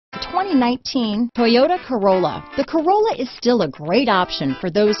2019 Toyota Corolla. The Corolla is still a great option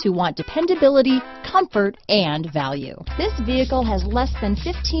for those who want dependability, comfort, and value. This vehicle has less than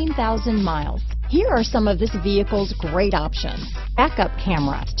 15,000 miles. Here are some of this vehicle's great options: backup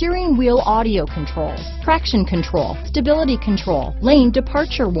camera, steering wheel audio controls, traction control, stability control, lane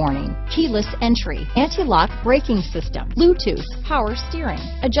departure warning, keyless entry, anti-lock braking system, Bluetooth, power steering,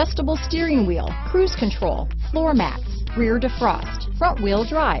 adjustable steering wheel, cruise control, floor mats, rear defrost, front wheel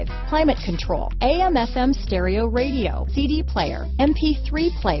drive, climate control, AM/FM stereo radio, CD player, MP3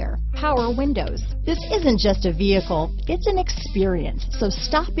 player, power windows. This isn't just a vehicle, it's an experience. So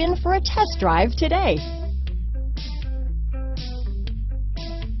stop in for a test drive today.